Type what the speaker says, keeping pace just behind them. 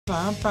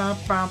Hey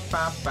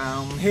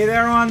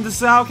there everyone, this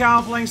is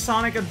Cal playing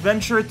Sonic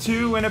Adventure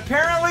 2, and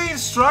apparently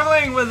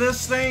struggling with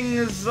this thing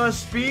is a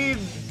speed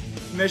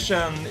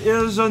mission,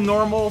 is a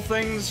normal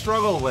thing to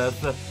struggle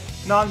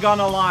with. Not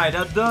gonna lie,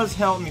 that does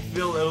help me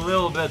feel a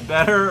little bit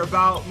better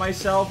about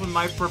myself and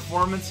my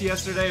performance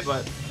yesterday,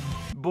 but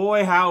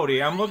boy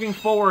howdy, I'm looking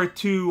forward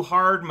to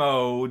hard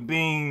mode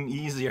being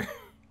easier.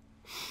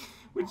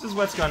 Which is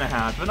what's gonna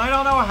happen. I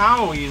don't know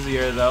how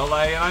easier though,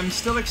 like, I'm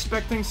still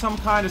expecting some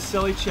kind of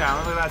silly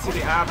challenge. Look at that, see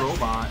they add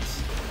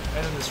robots.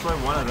 I didn't destroy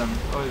one of them.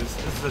 Oh,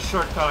 this is a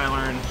shortcut I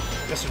learned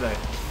yesterday.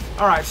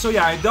 Alright, so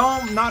yeah,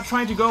 I'm not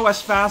trying to go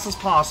as fast as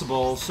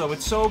possible, so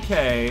it's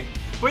okay.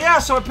 But yeah,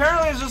 so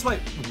apparently it's just like,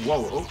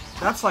 whoa,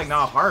 that's like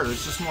not hard,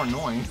 it's just more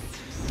annoying.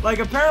 Like,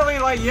 apparently,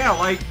 like, yeah,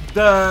 like,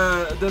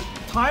 the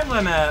time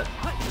limit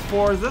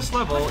for this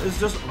level is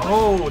just,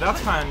 oh, that's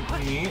kind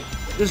of neat.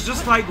 It's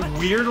just like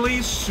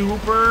weirdly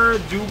super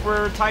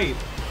duper tight.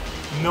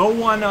 No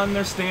one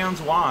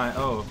understands why.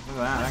 Oh, look at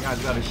that. That guy's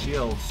got a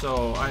shield.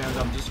 So I end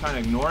up just kind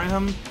of ignoring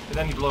him. And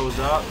then he blows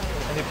up.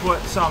 And they put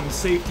some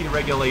safety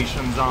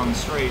regulations on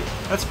straight.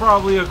 That's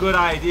probably a good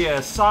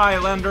idea.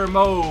 Cylinder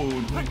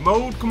mode.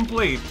 Mode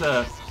complete.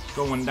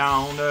 Going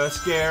down the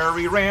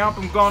scary ramp,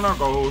 I'm gonna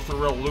go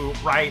through a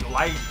loop right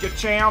like a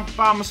champ.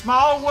 I'm a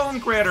small wooden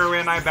critter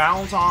and I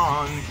bounce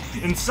on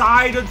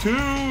inside a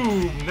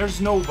tube. There's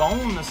no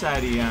bonus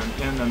at the end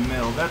in the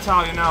middle. That's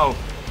how you know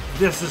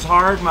this is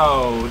hard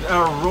mode.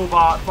 A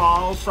robot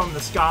falls from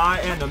the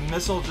sky and a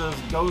missile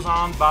just goes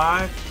on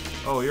by.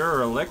 Oh,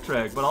 you're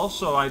electric, but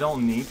also I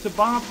don't need to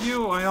bop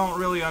you? I don't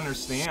really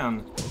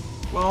understand.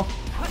 Well,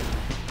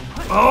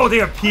 oh,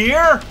 they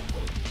appear?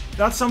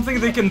 That's something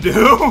they can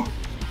do?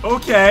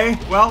 Okay,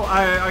 well,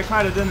 I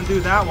kind of didn't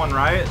do that one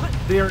right.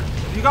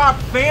 You got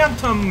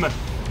phantom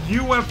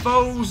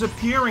UFOs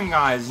appearing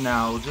guys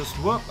now. Just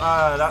whoop,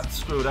 that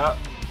screwed up.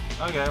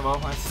 Okay, well,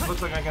 it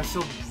looks like I can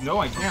still, no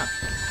I can't.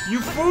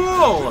 You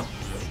fool!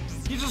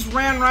 You just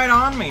ran right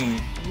on me.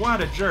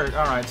 What a jerk.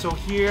 Alright, so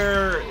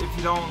here, if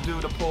you don't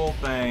do the pull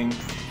thing,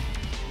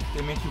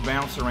 they make you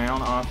bounce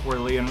around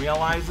awkwardly and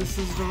realize this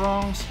is the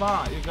wrong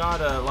spot. You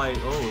gotta, like,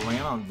 oh,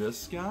 land on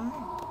this guy?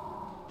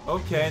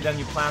 Okay, then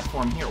you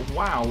platform here.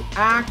 Wow,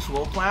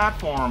 actual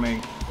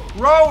platforming.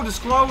 Road is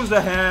closed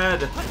ahead.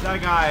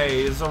 That guy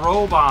is a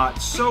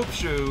robot. Soap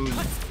shoes.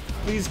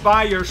 Please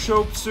buy your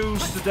soap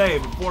shoes today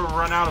before we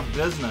run out of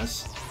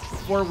business.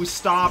 Before we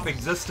stop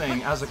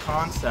existing as a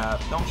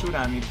concept. Don't shoot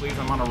at me, please.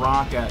 I'm on a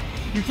rocket.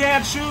 You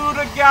can't shoot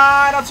a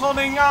guy that's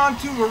holding on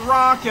to a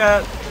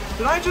rocket.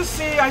 Did I just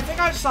see? I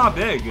think I saw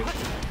Big.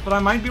 But I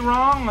might be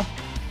wrong.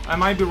 I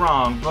might be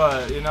wrong,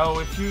 but, you know,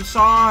 if you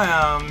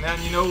saw him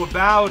and you know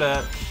about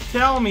it,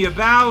 tell me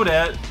about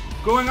it.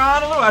 Going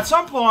on a little, at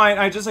some point,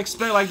 I just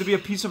expect, like, to be a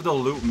piece of the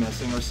loop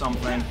missing or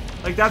something.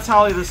 Like, that's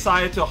how they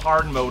decided to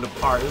hard mode a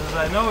part. It was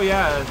like, no,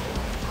 yeah,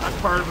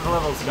 that part of the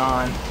level's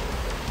gone.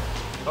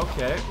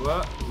 Okay,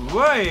 well,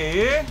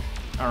 wait.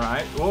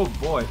 Alright, oh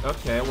boy,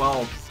 okay,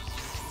 well,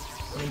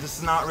 I mean, this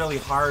is not really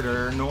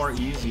harder nor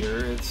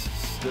easier, it's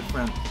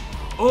different.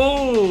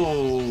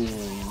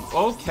 Oh!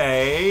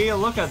 Okay,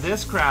 look at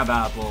this crab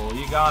apple.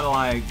 You gotta,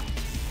 like,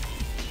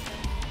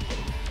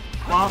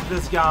 plop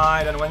this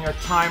guy, and when you're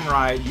timed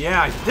right,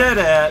 yeah, I did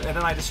it! And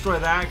then I destroy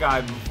that guy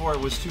before it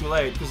was too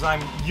late, because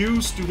I'm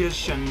used to his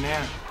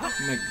shenanigans.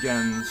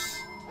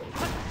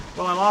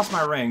 Well, I lost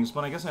my rings,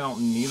 but I guess I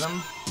don't need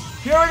them.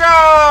 Here we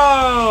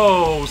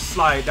go!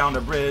 Slide down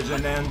the bridge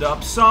and end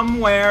up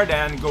somewhere,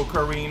 then go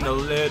careen a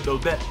little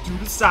bit to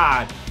the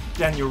side.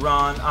 Then you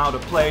run out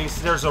of place.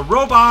 There's a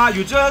robot,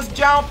 you just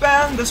jump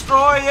and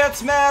destroy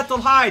its metal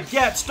hide.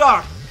 Get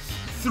stuck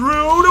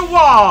through the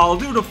wall,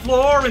 do the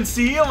floor and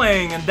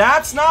ceiling. And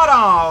that's not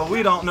all.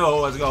 We don't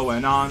know what's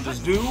going on.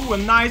 Just do a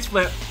nice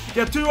flip.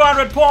 Get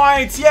 200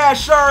 points. Yeah,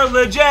 sure,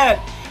 legit.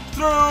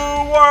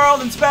 Through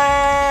world and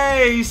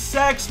space.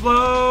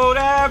 Explode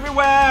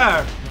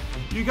everywhere.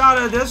 You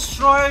gotta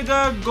destroy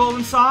the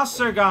golden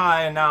saucer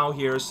guy. And now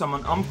here's some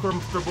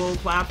uncomfortable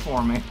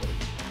platforming.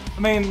 I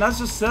mean, that's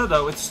just it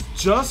though, it's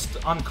just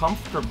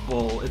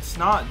uncomfortable, it's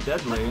not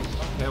deadly.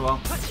 Okay, well,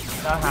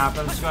 that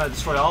happens, it's gonna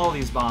destroy all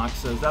these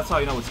boxes, that's how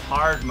you know it's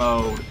hard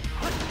mode.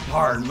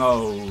 Hard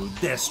mode,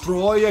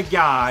 destroy a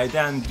guy,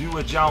 then do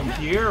a jump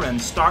here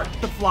and start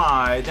to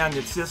fly, then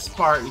it's this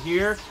part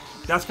here,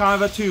 that's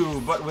kind of a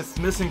tube, but with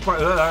missing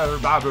part,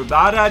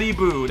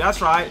 ba-da-dee-boo,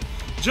 that's right.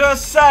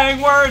 Just saying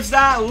words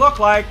that look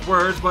like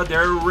words, but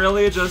they're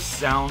really just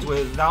sounds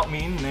without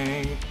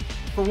meaning.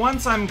 For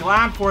once, I'm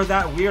glad for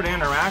that weird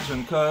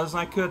interaction, cause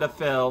I could have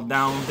fell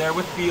down there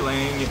with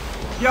feeling.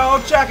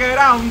 Yo, check it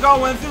out, I'm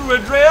going through a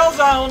drill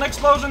zone,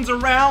 explosions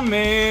around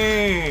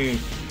me.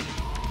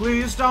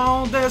 Please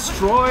don't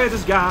destroy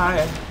this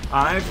guy,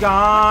 I've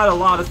got a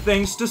lot of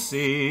things to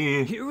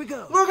see. Here we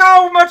go. Look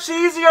how much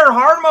easier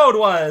hard mode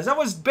was. That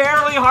was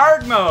barely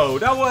hard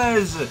mode. That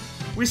was,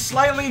 we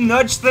slightly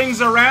nudged things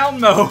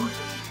around mode.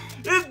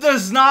 It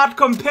does not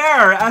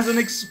compare as an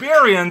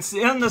experience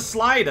in the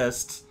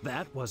slightest.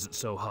 That wasn't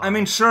so hard. I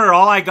mean, sure,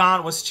 all I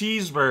got was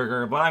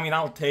cheeseburger, but I mean,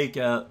 I'll take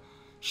it.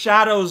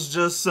 Shadow's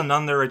just an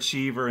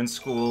underachiever in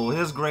school.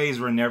 His grades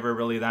were never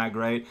really that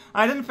great.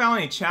 I didn't found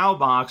any Chow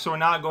Box, so we're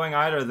not going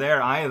either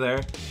there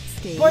either.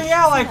 But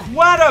yeah, like,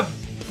 what a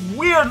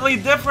weirdly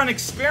different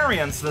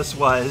experience this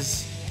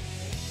was.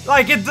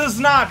 Like, it does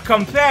not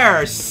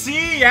compare.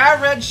 See,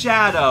 yeah, Red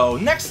Shadow.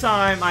 Next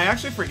time, I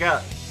actually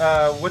forget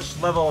which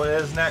level it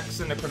is next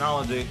in the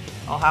chronology.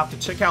 I'll have to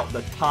check out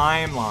the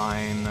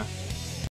timeline.